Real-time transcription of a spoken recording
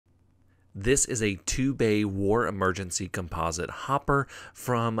This is a 2-bay war emergency composite hopper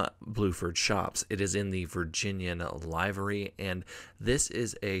from Bluford Shops. It is in the Virginian livery, and this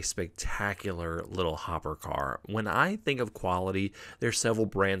is a spectacular little hopper car. When I think of quality, there's several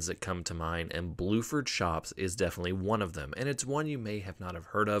brands that come to mind, and Bluford Shops is definitely one of them. And it's one you may have not have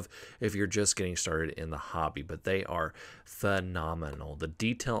heard of if you're just getting started in the hobby, but they are phenomenal. The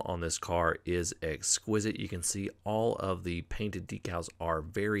detail on this car is exquisite. You can see all of the painted decals are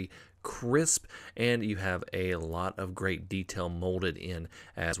very crisp, and you have a lot of great detail molded in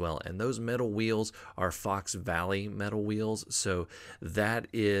as well. And those metal wheels are Fox Valley metal wheels, so that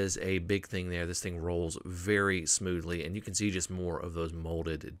is a big thing there. This thing rolls very smoothly, and you can see just more of those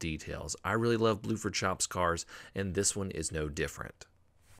molded details. I really love Bluford Shops cars, and this one is no different.